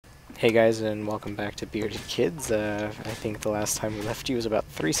Hey guys, and welcome back to Bearded Kids. I think the last time we left you was about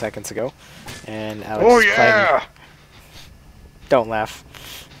 3 seconds ago, and Alex is playing. Don't laugh.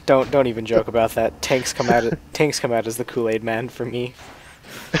 Don't even joke about that. Tanks come out. Tanks come out as the Kool-Aid Man for me.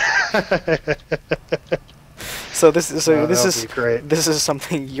 This is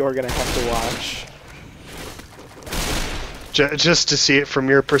something you're gonna have to watch. Just to see it from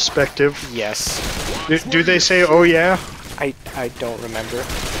your perspective. Yes. Do they say "oh yeah"? I don't remember.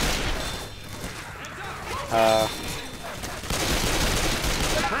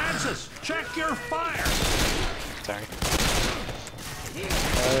 Francis, check your fire. Sorry.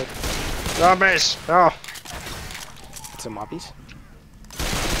 Zombies! Oh. Some mobbies.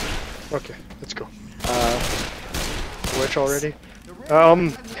 Okay, let's go. Witch already?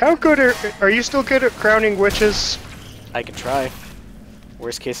 How good are you still good at crowning witches? I can try.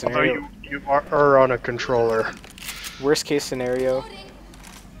 Worst case scenario. You are on a controller. Worst case scenario.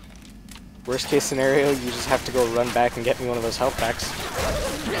 Worst case scenario, you just have to go run back and get me one of those health packs.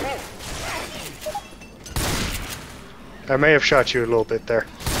 I may have shot you a little bit there.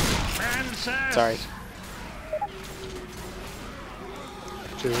 Sorry.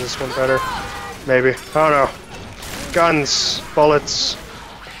 Is this one better? Maybe. Oh no. Guns, bullets,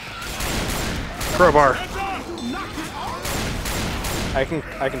 crowbar. I can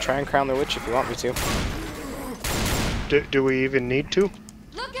try and crown the witch if you want me to. Do we even need to?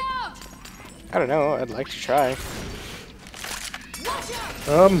 Look out! I don't know. I'd like to try.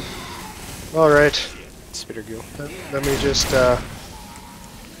 All right. Spitter goo. Let me just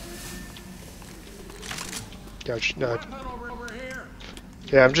Gosh, no.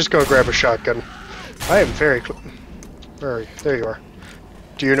 Yeah, I'm just gonna grab a shotgun. I am very Where are you? There you are.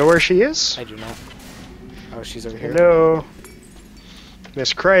 Do you know where she is? I do not. Oh, she's over here. Hello,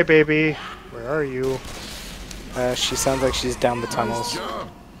 Miss Crybaby. Where are you? She sounds like she's down the tunnels.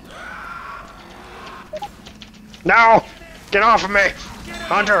 No! Get off of me!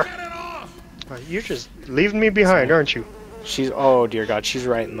 Hunter! You're just leaving me behind, aren't you? Oh dear God, she's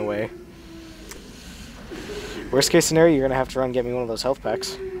right in the way. Worst case scenario, you're gonna have to run and get me one of those health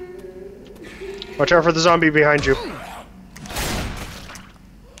packs. Watch out for the zombie behind you.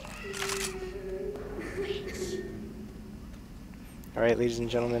 Alright, ladies and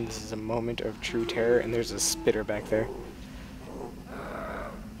gentlemen, this is a moment of true terror, and there's a spitter back there.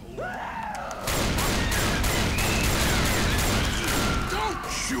 Don't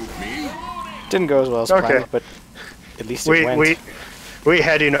shoot me. Didn't go as well as planned, but at least it went. We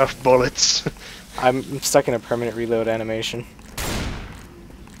had enough bullets. I'm stuck in a permanent reload animation.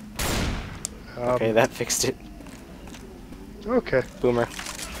 Okay, that fixed it. Okay. Boomer.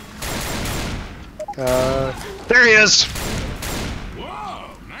 There he is! Whoa,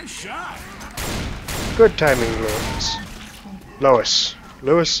 nice shot. Good timing, Lois.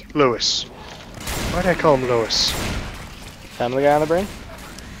 Lewis. Why'd I call him Lois? Family Guy on the brain?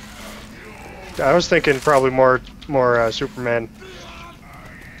 I was thinking probably more Superman.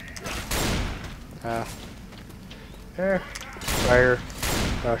 Fire.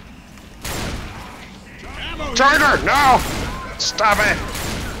 Charger! No! Stop it!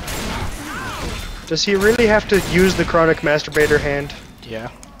 Does he really have to use the chronic masturbator hand? Yeah.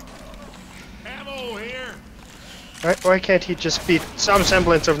 Ammo here. Why can't he just be some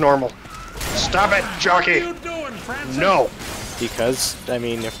semblance of normal? Stop it, jockey! What are you doing, Francis? No! Because, I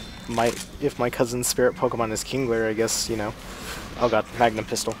mean, if my cousin's spirit Pokemon is Kingler, I guess, you know. Oh god, Magnum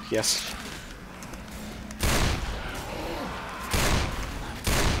Pistol, yes.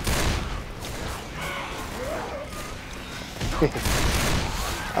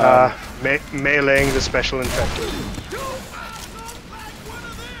 Meleeing the special infected.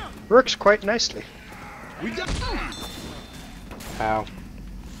 Works quite nicely. Ow.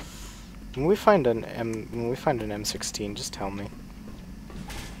 When we find an M16, just tell me.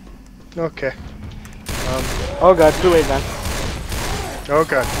 Okay. Oh god, Kool-Aid Man. Oh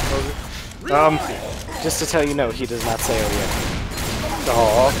god. Just to tell you, no, he does not say oh yeah.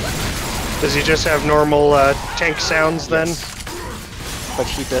 Aw. Does he just have normal tank sounds then? Yes. But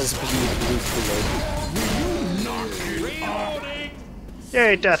he does bleed blue Kool-Aid.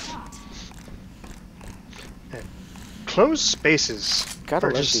 Yay, death. Closed spaces. Gotta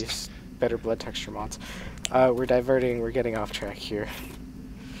love just... these better blood texture mods. We're getting off track here.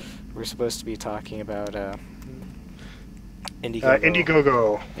 We're supposed to be talking about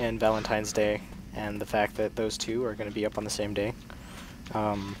Indiegogo and Valentine's Day, and the fact that those two are going to be up on the same day.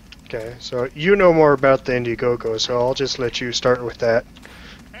 Okay, so you know more about the Indiegogo, so I'll just let you start with that.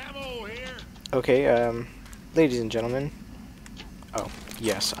 Ammo here. Okay, ladies and gentlemen. Oh,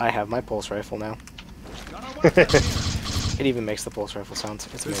 yes, I have my pulse rifle now. It even makes the pulse rifle sounds.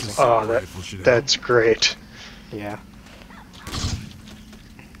 It's amazing. Oh, that's great. Yeah.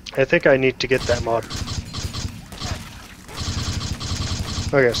 I think I need to get that mod.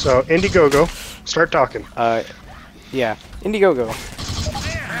 Okay, so Indiegogo, start talking. Yeah. Indiegogo.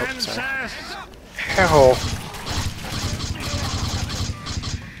 Oh, sorry. Hell.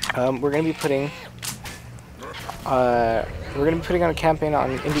 We're gonna be putting on a campaign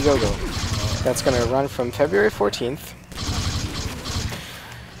on Indiegogo that's gonna run from February 14th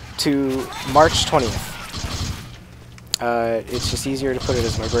to March 20th. It's just easier to put it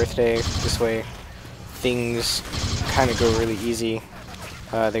as my birthday. This way, things kind of go really easy.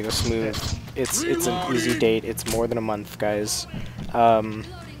 They go smooth. It's an easy date. It's more than a month, guys. I'm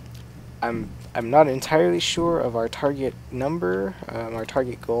not entirely sure of our target number, our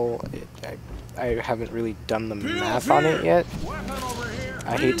target goal. I haven't really done the math on it yet.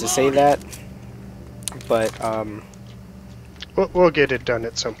 I hate to say that, but we'll get it done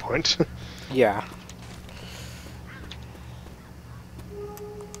at some point. Yeah.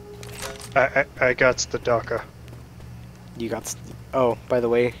 I got the DACA. You got. Oh, by the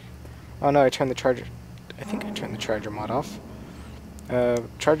way. Oh no, I turned the charger. I think I turned the charger mod off.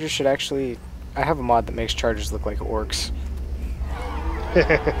 Chargers should actually. I have a mod that makes chargers look like orcs.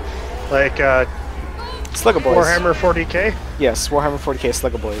 Like Slugga Boys. Warhammer 40k? Yes, Warhammer 40k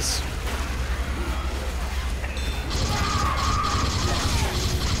Slugga Boys.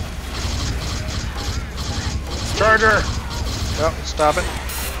 Charger! Oh, stop it.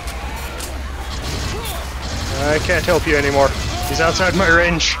 I can't help you anymore. He's outside my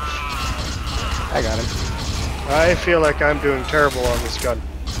range. I got him. I feel like I'm doing terrible on this gun.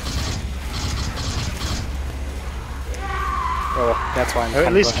 Oh, that's why I'm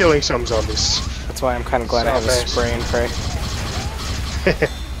at least killing some zombies. That's why I'm kind of glad I have a spray and pray.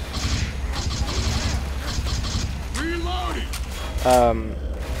 Reloading.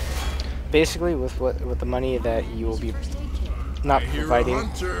 Basically, with the money that you will be not providing,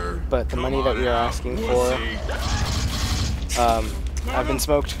 but the money that we are asking for, I've been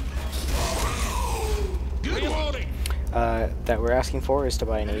smoked. That we're asking for is to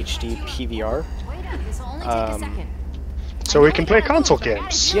buy an HD PVR. So we can play console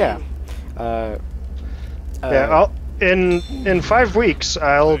games. Yeah. Yeah. In 5 weeks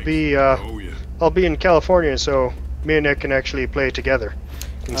I'll be in California, so me and Nick can actually play together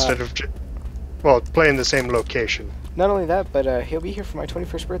instead of play in the same location. Not only that, but he'll be here for my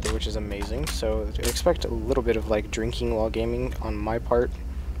 21st birthday, which is amazing. So expect a little bit of like drinking while gaming on my part,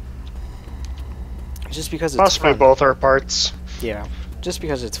 just because it's possibly fun. Both our parts. Yeah, just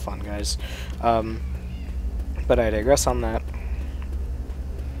because it's fun, guys. But I digress on that.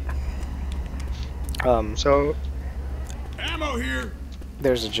 So Ammo here.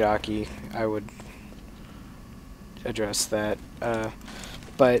 There's a jockey. I would address that.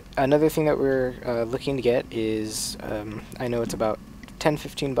 But another thing that we're looking to get is, I know it's about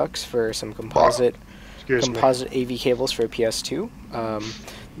 $10-15 for some composite AV cables for a PS2.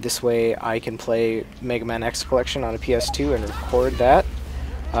 This way I can play Mega Man X Collection on a PS2 and record that.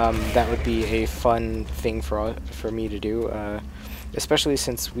 That would be a fun thing for me to do, especially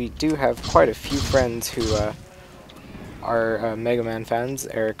since we do have quite a few friends who are Mega Man fans,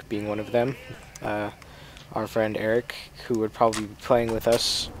 Eric being one of them. Our friend Eric, who would probably be playing with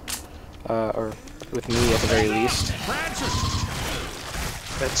us, or with me at the very least.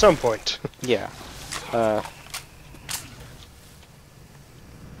 At some point. Yeah.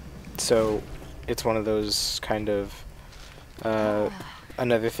 So it's one of those kind of.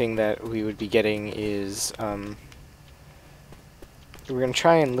 Another thing that we would be getting is we're gonna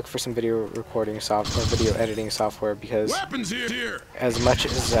try and look for some video recording software, video editing software, because as much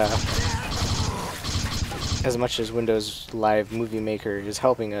as Windows Live Movie Maker is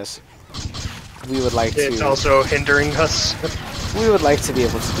helping us, we would like to. It's also hindering us. We would like to be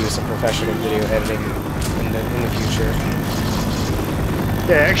able to do some professional video editing in the future.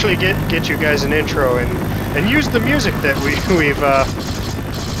 Yeah, actually get you guys an intro and use the music that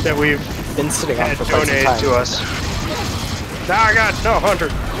we've been sitting on for quite some donated time. to us. Now I got no hunter.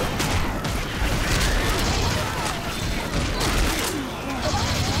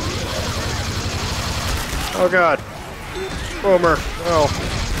 Oh god. Boomer. Oh.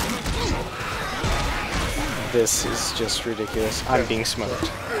 This is just ridiculous. I'm being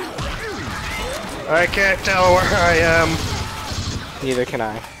smoked. I can't tell where I am. Neither can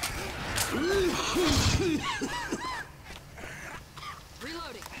I.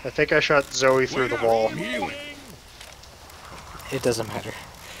 I think I shot Zoe through the wall. It doesn't matter.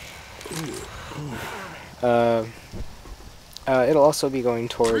 It'll also be going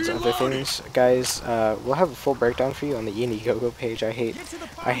towards other things, guys. We'll have a full breakdown for you on the Indiegogo page. I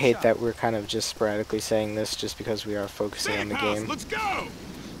hate that we're kind of just sporadically saying this just because we are focusing on the game. Let's go.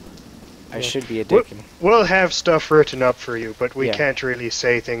 I should be a dick. We'll have stuff written up for you, but we Yeah. can't really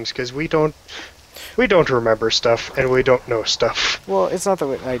say things because we don't remember stuff and we don't know stuff. Well, it's not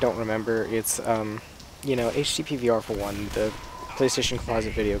that I don't remember. It's you know, HTPVR for one, the PlayStation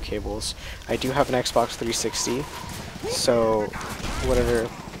composite video cables. I do have an Xbox 360, so whatever.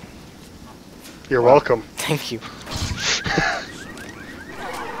 You're welcome. Thank you.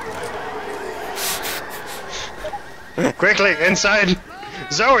 Quickly, inside!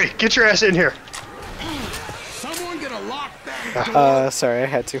 Zoe, get your ass in here! Someone get a lock that door. Sorry, I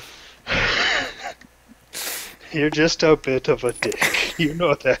had to. You're just a bit of a dick. You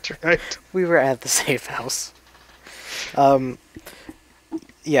know that, right? We were at the safe house.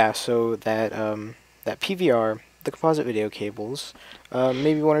 Yeah, so that that PVR, the composite video cables,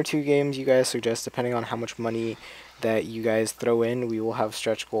 maybe 1 or 2 games you guys suggest, depending on how much money that you guys throw in. We will have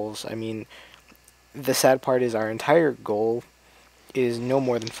stretch goals. I mean, the sad part is our entire goal is no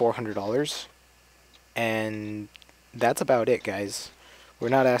more than $400, and that's about it, guys. We're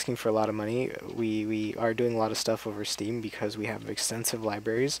not asking for a lot of money. We are doing a lot of stuff over Steam because we have extensive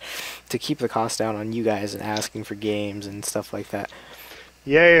libraries to keep the cost down on you guys and asking for games and stuff like that.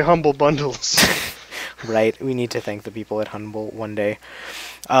 Yay, humble bundles. Right, we need to thank the people at Humble one day.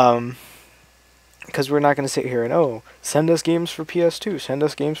 Because we're not going to sit here and, oh, send us games for PS2, send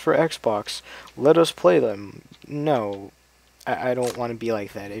us games for Xbox, let us play them. No, I don't want to be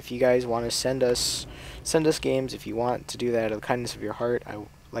like that. If you guys want to send us games, if you want to do that out of the kindness of your heart,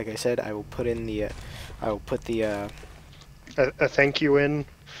 like I said, I will put in the, I will put the, a thank you in.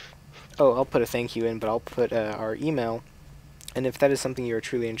 Oh, I'll put a thank you in, but I'll put our email, and if that is something you're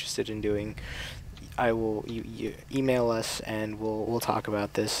truly interested in doing, I will you email us and we'll talk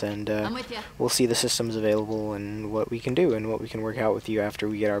about this, and we'll see the systems available and what we can do and what we can work out with you after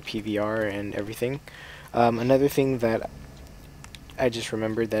we get our PVR and everything. Another thing that I just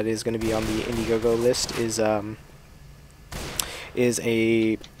remembered that is going to be on the Indiegogo list is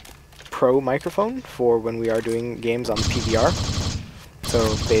a pro microphone for when we are doing games on the PVR.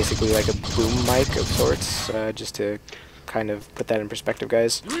 So basically like a boom mic of sorts, just to kind of put that in perspective,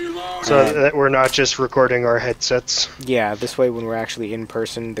 guys. So that we're not just recording our headsets. Yeah, this way when we're actually in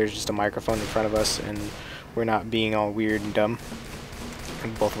person, there's just a microphone in front of us and we're not being all weird and dumb.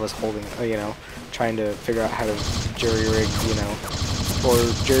 And both of us holding, you know, trying to figure out how to jury-rig, you know, or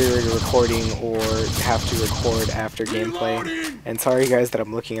jury-rig a recording or have to record after gameplay. And sorry guys that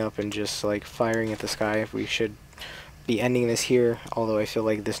I'm looking up and just like firing at the sky. We should be ending this here, although I feel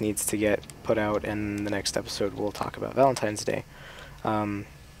like this needs to get put out, and in the next episode we'll talk about Valentine's Day.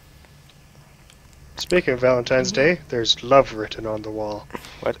 Speaking of Valentine's Day, there's love written on the wall.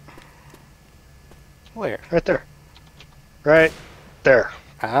 What? Where? Right there. Right there.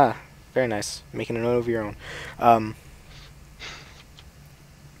 Ah, very nice. Making a note of your own.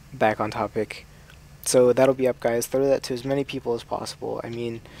 Back on topic. So that'll be up, guys. Throw that to as many people as possible. I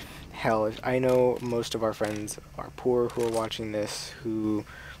mean, hell, if I know most of our friends are poor who are watching this, who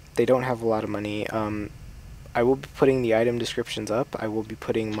they don't have a lot of money. I will be putting the item descriptions up. I will be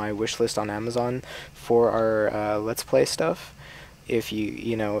putting my wish list on Amazon for our Let's Play stuff. If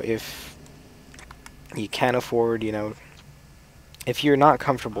if you can't afford, if you're not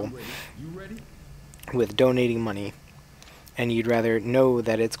comfortable with donating money and you'd rather know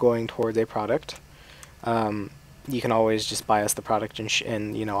that it's going towards a product, you can always just buy us the product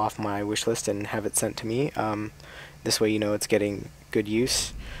and off my wish list and have it sent to me. This way it's getting good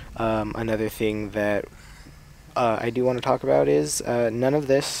use. Another thing that I do want to talk about is none of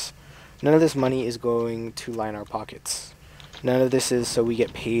this money is going to line our pockets. None of this is so we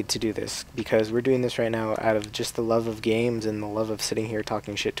get paid to do this, because we're doing this right now out of just the love of games and the love of sitting here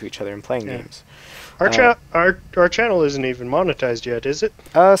talking shit to each other and playing games. Our channel isn't even monetized yet, is it?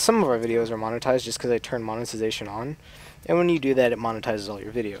 Some of our videos are monetized just because I turn monetization on, and when you do that, it monetizes all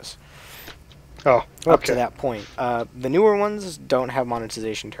your videos. Oh, okay. Up to that point. The newer ones don't have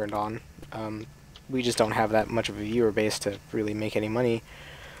monetization turned on. We just don't have that much of a viewer base to really make any money.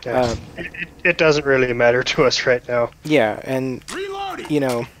 Yeah. It doesn't really matter to us right now. Yeah, and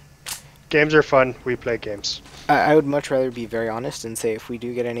games are fun. We play games. I would much rather be very honest and say if we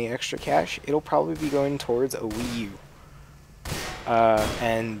do get any extra cash, it'll probably be going towards a Wii U.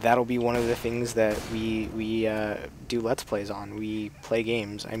 And that'll be one of the things that we do Let's Plays on. We play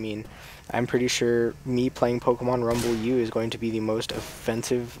games. I mean, I'm pretty sure me playing Pokemon Rumble U is going to be the most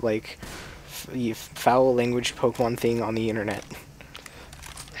offensive, foul language Pokemon thing on the internet.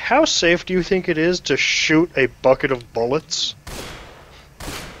 how safe do you think it is to shoot a bucket of bullets?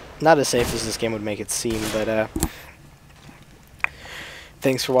 Not as safe as this game would make it seem, but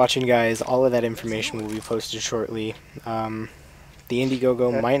thanks for watching, guys. All of that information will be posted shortly. The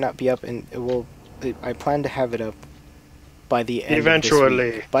Indiegogo might not be up, and I plan to have it up by the end eventually. Of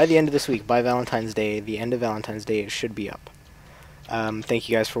this week. By the end of this week, by Valentine's Day, the end of Valentine's Day, it should be up. Thank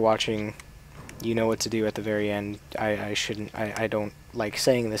you guys for watching. You know what to do at the very end. I don't like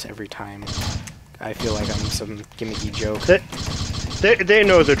saying this every time. I feel like I'm some gimmicky joke. They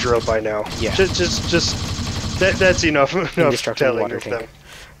know the drill by now. Yeah. That's enough telling water of tank. them.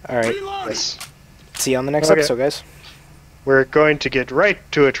 Alright. Yes. See you on the next episode, guys. We're going to get right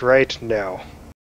to it right now.